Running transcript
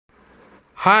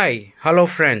Hi, hello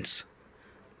friends.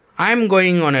 I'm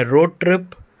going on a road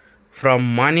trip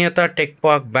from Manyata Tech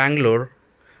Park, Bangalore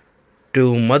to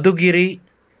Madhugiri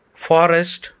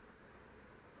Forest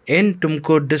in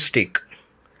Tumkur district.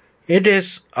 It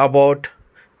is about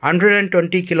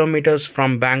 120 kilometers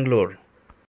from Bangalore.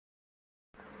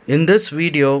 In this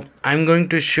video, I'm going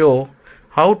to show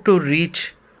how to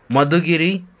reach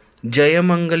Madhugiri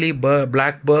Jayamangali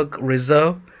Blackbird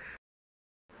Reserve,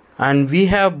 and we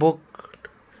have booked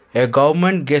a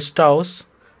government guest house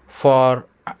for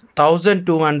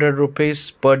 1200 rupees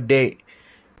per day.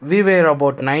 We were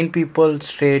about 9 people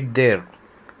stayed there.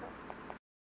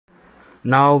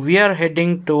 Now we are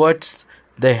heading towards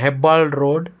the Hebbal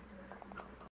Road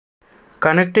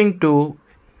connecting to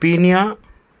Pina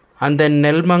and then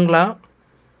Nelmangla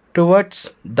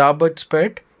towards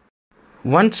Dabatspet.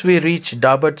 Once we reach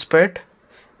Dabatspet,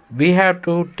 we have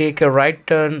to take a right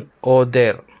turn over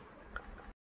there.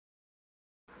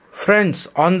 Friends,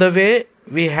 on the way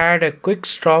we had a quick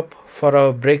stop for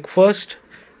our breakfast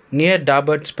near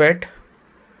Dabatspet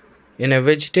in a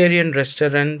vegetarian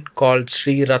restaurant called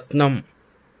Sri Ratnam.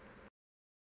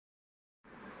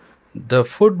 The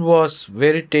food was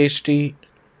very tasty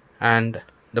and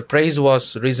the price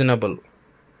was reasonable.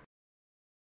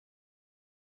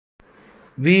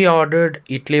 We ordered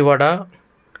idli vada,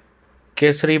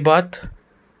 kesari bath,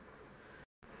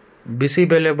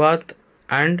 bisibele bath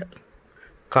and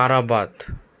kara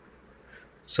bath.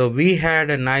 So we had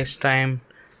a nice time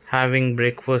having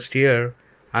breakfast here,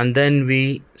 and then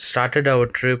we started our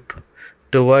trip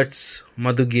towards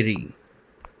Madhugiri.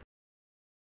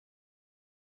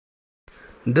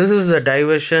 This is the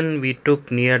diversion we took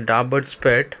near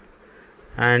Dabatspet,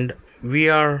 and we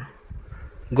are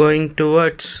going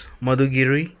towards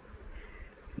Madhugiri.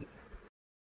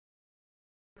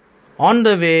 On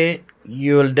the way,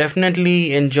 you will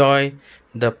definitely enjoy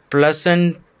the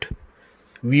pleasant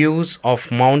views of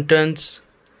mountains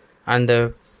and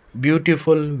the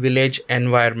beautiful village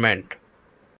environment.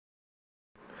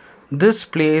 This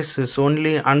place is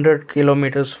only 100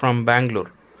 kilometers from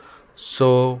Bangalore,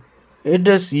 so it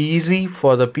is easy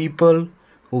for the people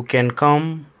who can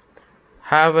come,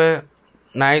 have a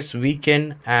nice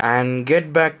weekend and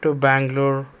get back to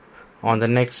Bangalore on the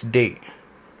next day.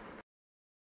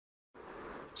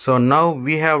 So now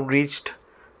we have reached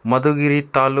Madhugiri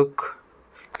Taluk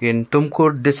in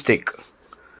Tumkur district.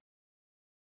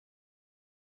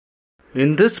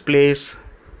 In this place,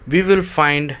 we will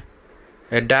find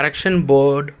a direction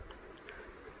board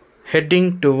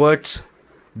heading towards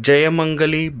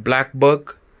Jayamangali Blackbird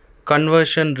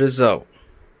Conversion Reserve.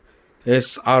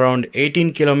 Is around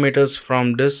 18 kilometers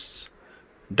from this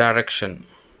direction.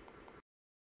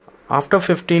 After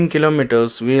 15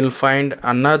 kilometers, we will find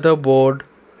another board.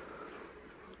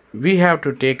 We have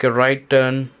to take a right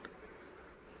turn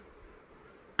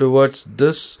towards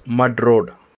this mud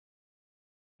road.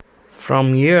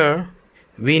 From here,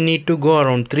 we need to go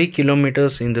around 3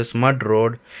 kilometers in this mud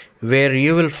road where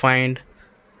you will find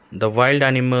the wild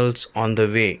animals on the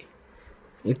way.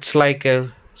 It's like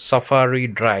a safari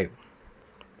drive.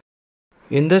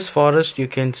 In this forest, you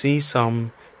can see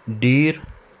some deer,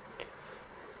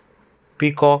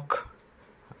 peacock,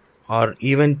 or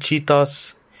even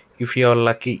cheetahs if you are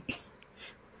lucky.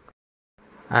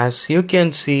 As you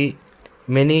can see,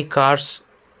 many cars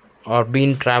are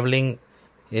been traveling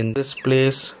in this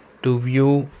place to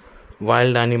view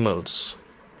wild animals.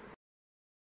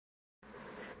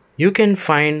 You can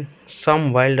find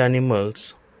some wild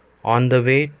animals on the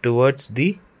way towards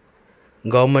the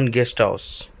government guest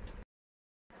house.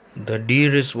 The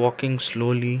deer is walking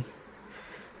slowly.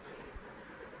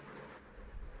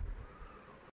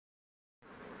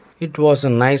 It was a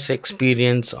nice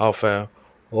experience of an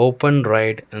open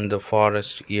ride in the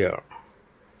forest here.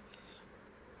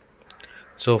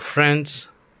 So friends,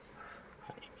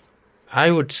 I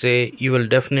would say you will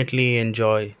definitely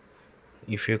enjoy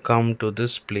if you come to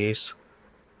this place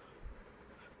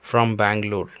from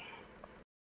Bangalore.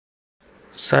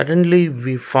 Suddenly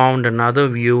we found another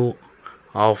view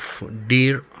of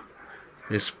deer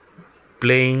is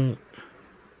playing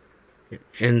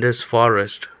in this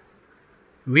forest.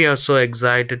 We are so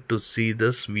excited to see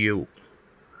this view.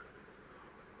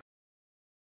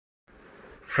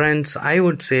 Friends, I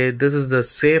would say this is the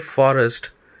safe forest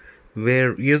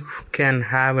where you can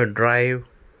have a drive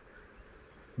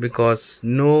because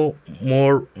no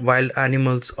more wild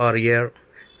animals are here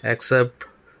except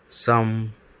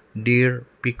some deer,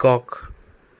 peacock.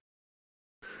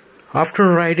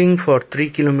 After riding for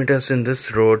 3 kilometers in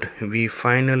this road, we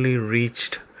finally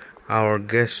reached our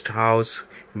guest house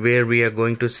where we are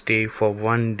going to stay for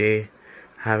one day,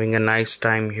 having a nice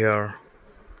time here.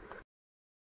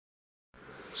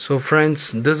 So friends,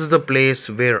 this is the place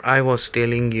where I was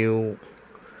telling you,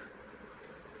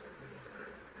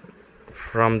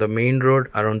 from the main road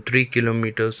around 3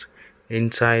 kilometers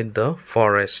inside the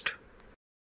forest.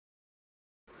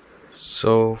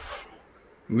 So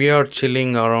we are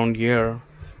chilling around here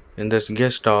in this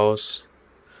guest house.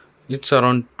 It's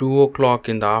around 2 o'clock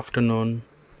in the afternoon,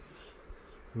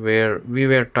 where we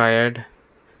were tired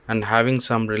and having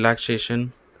some relaxation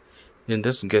in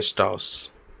this guest house.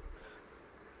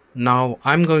 Now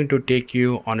I'm going to take you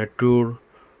on a tour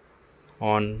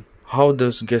on how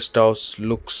this guest house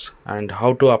looks and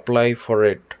how to apply for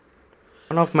it.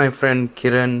 One of my friend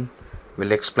Kiran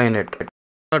will explain it.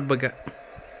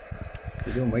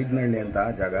 ಇದು ಮೈದನಹಳ್ಳಿ ಅಂತ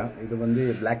ಜಾಗ. ಇದು ಬಂದು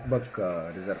black ಬಕ್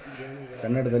reserve,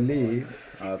 ಕನ್ನಡದಲ್ಲಿ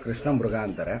ಕೃಷ್ಣ ಮೃಗ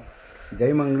ಅಂತಾರೆ.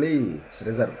 ಜೈಮಂಗ್ಲಿ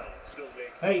reserve.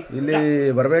 ಇಲ್ಲಿ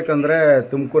ಬರಬೇಕಂದ್ರೆ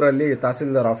ತುಮಕೂರಲ್ಲಿ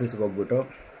ತಹಸೀಲ್ದಾರ್ ಆಫೀಸ್ಗೆ ಹೋಗ್ಬಿಟ್ಟು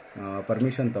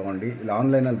ಪರ್ಮಿಷನ್ ತೊಗೊಂಡು ಇಲ್ಲಿ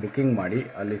ಆನ್ಲೈನಲ್ಲಿ ಬುಕ್ಕಿಂಗ್ ಮಾಡಿ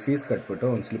ಅಲ್ಲಿ ಫೀಸ್ ಕಟ್ಬಿಟ್ಟು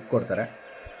ಒಂದು ಸ್ಲಿಪ್ ಕೊಡ್ತಾರೆ.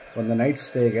 ಒಂದು ನೈಟ್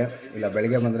ಸ್ಟೇಗೆ, ಇಲ್ಲ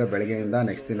ಬೆಳಗ್ಗೆ ಬಂದರೆ ಬೆಳಗ್ಗೆಯಿಂದ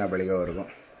ನೆಕ್ಸ್ಟ್ ದಿನ ಬೆಳಗ್ಗೆವರೆಗೂ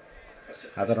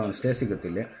ಆ ಥರ ಒಂದು ಸ್ಟೇ ಸಿಗುತ್ತೆ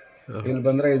ಇಲ್ಲಿ. ಇಲ್ಲಿ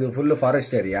ಬಂದರೆ ಇದು ಫುಲ್ಲು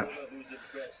ಫಾರೆಸ್ಟ್ ಏರಿಯಾ.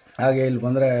 ಹಾಗೆ ಇಲ್ಲಿ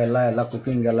ಬಂದರೆ ಎಲ್ಲ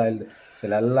ಕುಕ್ಕಿಂಗ್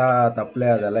ಇಲ್ಲೆಲ್ಲ ತಪ್ಪಲೆ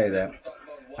ಅದೆಲ್ಲ ಇದೆ.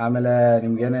 ಆಮೇಲೆ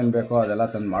ನಿಮ್ಗೆ ಏನೇನು ಬೇಕೋ ಅದೆಲ್ಲ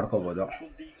ತಂದು ಮಾಡ್ಕೋಬೋದು.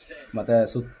 ಮತ್ತು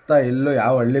ಸುತ್ತ ಎಲ್ಲೂ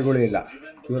ಯಾವ ಹಳ್ಳಿಗಳು ಇಲ್ಲ,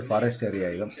 ಪ್ಯೂರ್ ಫಾರೆಸ್ಟ್ ಏರಿಯಾ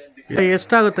ಇದು.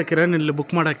 ಎಷ್ಟಾಗುತ್ತೆ ಕಿರಣ್ ಇಲ್ಲಿ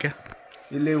ಬುಕ್ ಮಾಡೋಕ್ಕೆ?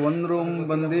 ಇಲ್ಲಿ ಒಂದು ರೂಮ್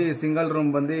ಬಂದು ಸಿಂಗಲ್ ರೂಮ್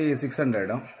ಬಂದು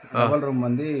 600, ಡಬಲ್ ರೂಮ್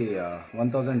ಬಂದು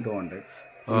 1200.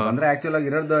 ಅಂದ್ರೆ ಆಕ್ಚುಲ್ ಆಗಿ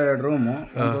ಇರೋದು 2 ರೂಮು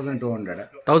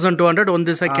 1200 ಒಂದು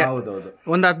ದಿವಸಕ್ಕೆ. ಹೌದೌದು.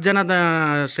 ಒಂದು 10 ಜನ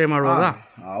ಸ್ಟೇ ಮಾಡ್ಬೋದಾ?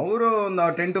 ಅವರು ಒಂದು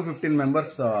 10 to 15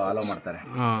 ಮೆಂಬರ್ಸ್ ಅಲೋ ಮಾಡ್ತಾರೆ.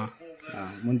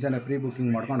 ಮುಂಚೆನೆ ಪ್ರೀ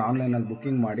ಬುಕ್ಕಿಂಗ್ ಮಾಡ್ಕೊಂಡು ಆನ್ಲೈನಲ್ಲಿ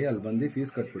ಬುಕ್ಕಿಂಗ್ ಮಾಡಿ ಅಲ್ಲಿ ಬಂದು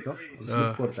ಫೀಸ್ ಕಟ್ಬಿಟ್ಟು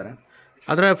ಸ್ಲಿಪ್ ಕೊಡ್ತಾರೆ.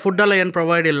 ಆದರೆ ಫುಡ್ ಎಲ್ಲ ಏನು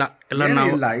ಪ್ರೊವೈಡ್ ಇಲ್ಲ,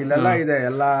 ಇಲ್ಲೆಲ್ಲ ಇದೆ.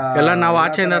 ಎಲ್ಲ ನಾವು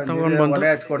ಆಚೆಯಿಂದ ತಗೊಂಡು ಬಂದು ಒಲೆ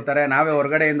ಹಚ್ಕೊಡ್ತಾರೆ. ನಾವೇ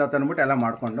ಹೊರಗಡೆಯಿಂದ ತಂದ್ಬಿಟ್ಟು ಎಲ್ಲ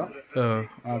ಮಾಡ್ಕೊಂಡು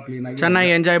ಕ್ಲೀನಾಗಿ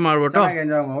ಚೆನ್ನಾಗಿ ಎಂಜಾಯ್ ಮಾಡ್ಬಿಟ್ಟು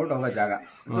ಹೋಗೋ ಜಾಗ.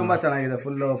 ತುಂಬಾ ಚೆನ್ನಾಗಿದೆ,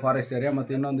 ಫುಲ್ ಫಾರೆಸ್ಟ್ ಏರಿಯಾ.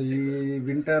 ಮತ್ತೆ ಇನ್ನೊಂದು ಈ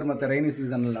ವಿಂಟರ್ ಮತ್ತೆ ರೈನಿ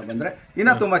ಸೀಸನ್ ಎಲ್ಲ ಬಂದ್ರೆ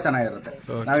ಇನ್ನೂ ತುಂಬಾ ಚೆನ್ನಾಗಿರುತ್ತೆ.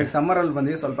 ನಾವೀಗ ಸಮ್ಮರ್ ಅಲ್ಲಿ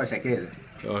ಬಂದು ಸ್ವಲ್ಪ ಸೆಕೆ ಇದೆ.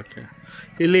 ಓಕೆ.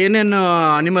 ಇಲ್ಲಿ ಏನೇನು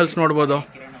ಅನಿಮಲ್ಸ್ ನೋಡ್ಬೋದು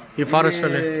ಈ ಫಾರೆಸ್ಟ್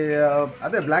ಅಲ್ಲಿ?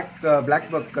 ಅದೇ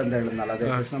ಬ್ಲ್ಯಾಕ್ ಬಕ್ ಅಂತ ಹೇಳಿದ್ನಲ್ಲ, ಅದೇ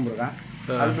ಕೃಷ್ಣ ಮೃಗ.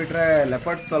 ಅಲ್ಲಿ ಬಿಟ್ರೆ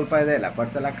ಲೆಪರ್ಡ್ಸ್ ಸ್ವಲ್ಪ ಇದೆ,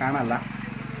 ಲೆಪರ್ಡ್ಸ್ ಎಲ್ಲ ಕಾಣಲ್ಲ.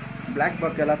 ಬ್ಲ್ಯಾಕ್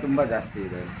ಬಕ್ ಎಲ್ಲ ತುಂಬಾ ಜಾಸ್ತಿ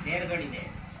ಇದೆ.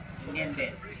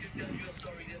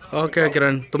 ಓಕೆ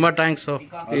ಕಿರಣ್, ತುಂಬ ಥ್ಯಾಂಕ್ಸು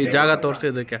ಈ ಜಾಗ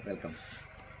ತೋರಿಸಿದ್ದಕ್ಕೆ. ವೆಲ್ಕಮ್.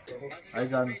 Hi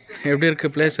John. எப்படி இருக்கு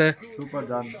place? Super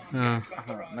John.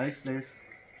 Nice place.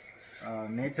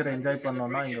 நேச்சரை என்ஜாய்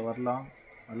பண்ணோம்னா இங்கே வரலாம்,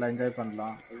 நல்லா என்ஜாய்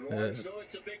பண்ணலாம்.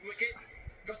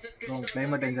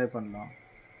 கிளைமேட் என்ஜாய் பண்ணலாம்.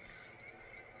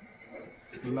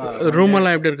 ரூம்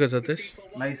எல்லாம் எப்படி இருக்கு Satish?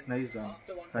 Nice John.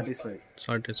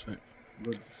 Satisfied.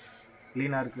 Good.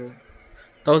 க்ளீனாக இருக்கு.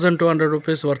 1200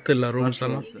 rupees ஒர்த் இல்லை ரூம்ஸ்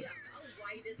எல்லாம்?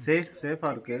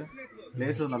 சேஃபாக இருக்கு.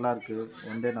 பிளேஸும் நல்லா இருக்கு.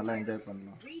 ஒன் டே நல்லா என்ஜாய்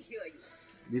பண்ணலாம்.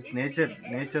 வித்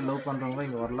நேச்சர் லவ் பண்ணுறவங்க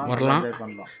இங்கே வரலாம், என்ஜாய்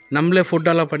பண்ணலாம். நம்மளே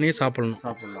ஃபுட்டெல்லாம் பண்ணி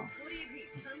சாப்பிடலாம்.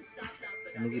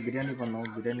 இன்னைக்கு பிரியாணி பண்ணோம்.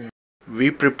 We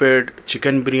prepared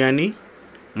chicken biryani,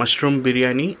 mushroom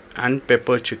biryani and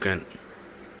pepper chicken.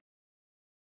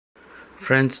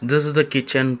 Friends, this is the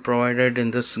kitchen provided in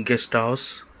this guest house,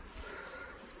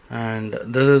 and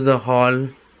this is the hall,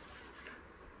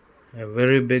 a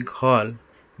very big hall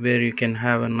where you can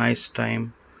have a nice time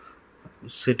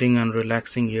sitting and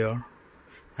relaxing here.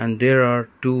 And there are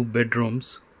 2 bedrooms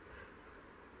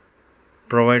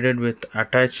provided with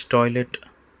attached toilet.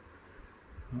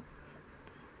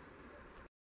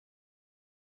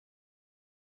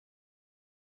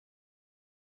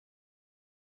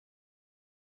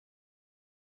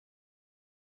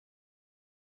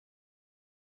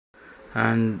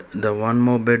 And the one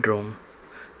more bedroom,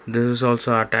 this is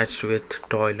also attached with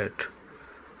toilet.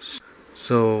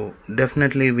 So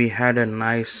definitely we had a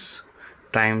nice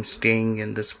time staying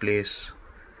in this place.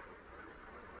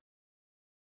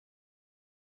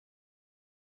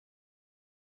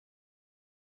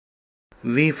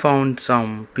 We found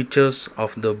some pictures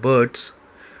of the birds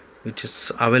which is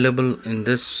available in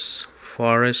this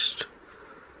forest.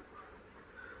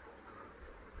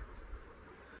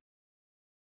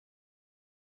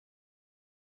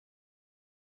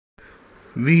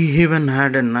 We even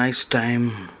had a nice time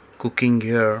cooking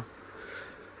here.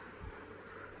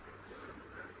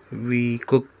 We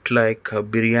cooked like a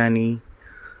biryani,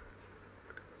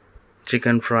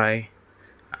 chicken fry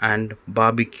and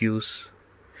barbecues.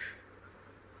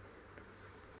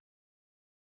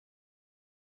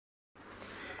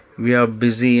 We are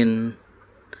busy in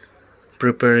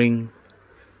preparing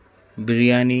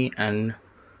biryani and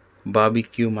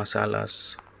barbecue masalas.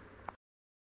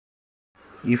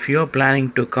 If you are planning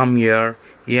to come here,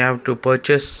 you have to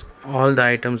purchase all the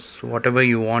items whatever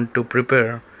you want to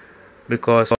prepare,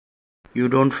 because you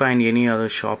don't find any other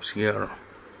shops here.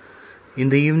 In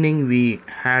the evening we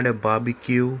had a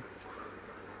barbecue.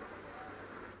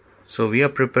 So we are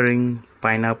preparing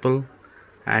pineapple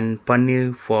and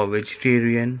paneer for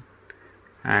vegetarian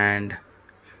and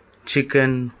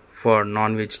chicken for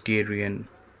non-vegetarian.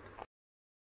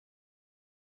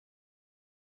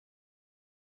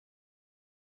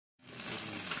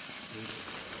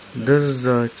 This is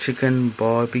a chicken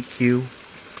barbecue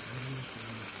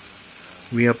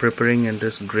we are preparing in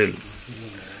this grill.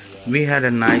 We had a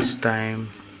nice time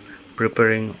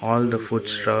preparing all the food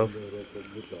stuff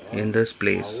in this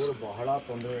place.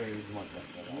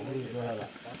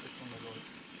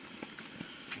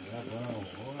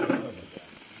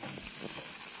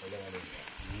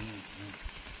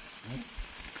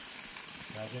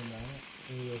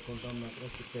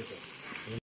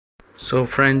 So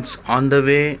friends, on the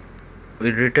way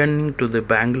we returning to the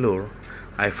Bangalore,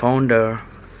 I found a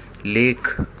lake,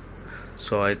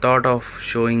 so I thought of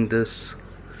showing this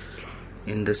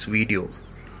in this video.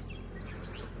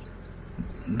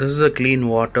 This is a clean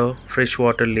water,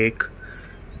 freshwater lake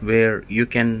where you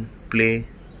can play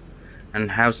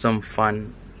and have some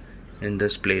fun in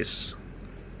this place.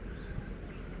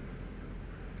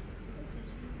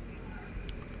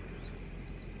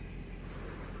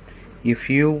 If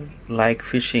you like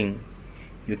fishing,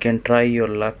 you can try your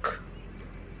luck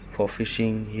for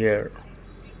fishing here.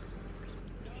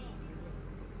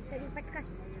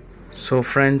 So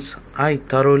friends, I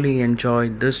thoroughly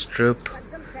enjoyed this trip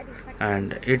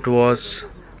and it was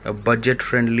a budget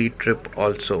friendly trip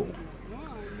also.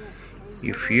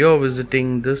 If you are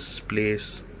visiting this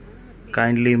place,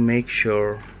 kindly make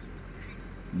sure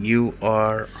you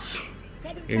are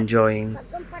enjoying.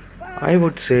 I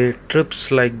would say trips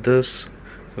like this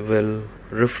will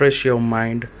refresh your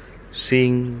mind,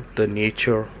 seeing the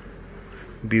nature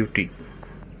beauty.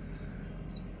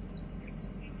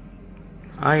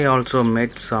 I also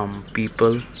met some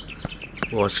people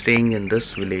who are staying in this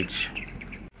village.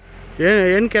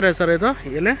 ಏನು ಕೆರೆ sir ಇದು?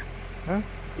 ಎಲೆ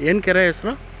ಏನು ಕೆರೆ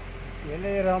ಹೆಸರು?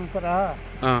 ಎಲೆ ರಾಮಪುರ,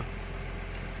 ಹಾಂ,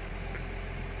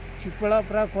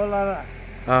 ಚಿಕ್ಕಬಳ್ಳಾಪುರ, ಕೋಲಾರ,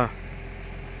 ಹಾಂ,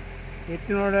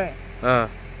 ಎತ್ತಿನೋಡೆ, ಹಾಂ.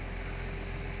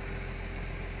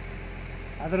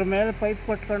 ಅದ್ರ ಮೇಲೆ ಪೈಪ್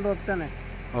ಕೊಟ್ಕೊಂಡು ಹೋಗ್ತಾನೆ.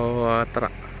 ಓ, ಆ ಥರ.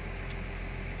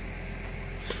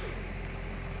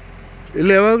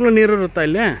 ಇಲ್ಲಿ ಯಾವಾಗಲೂ ನೀರು ಇರುತ್ತಾ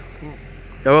ಇಲ್ಲಿ?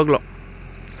 ಯಾವಾಗಲೂ.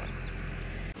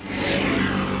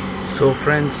 So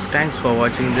friends, thanks for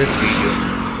watching this video.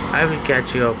 I will catch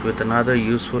you up with another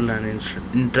useful and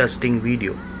interesting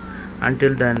video.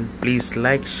 Until then, please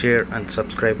like, share and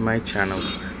subscribe my channel.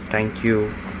 Thank you.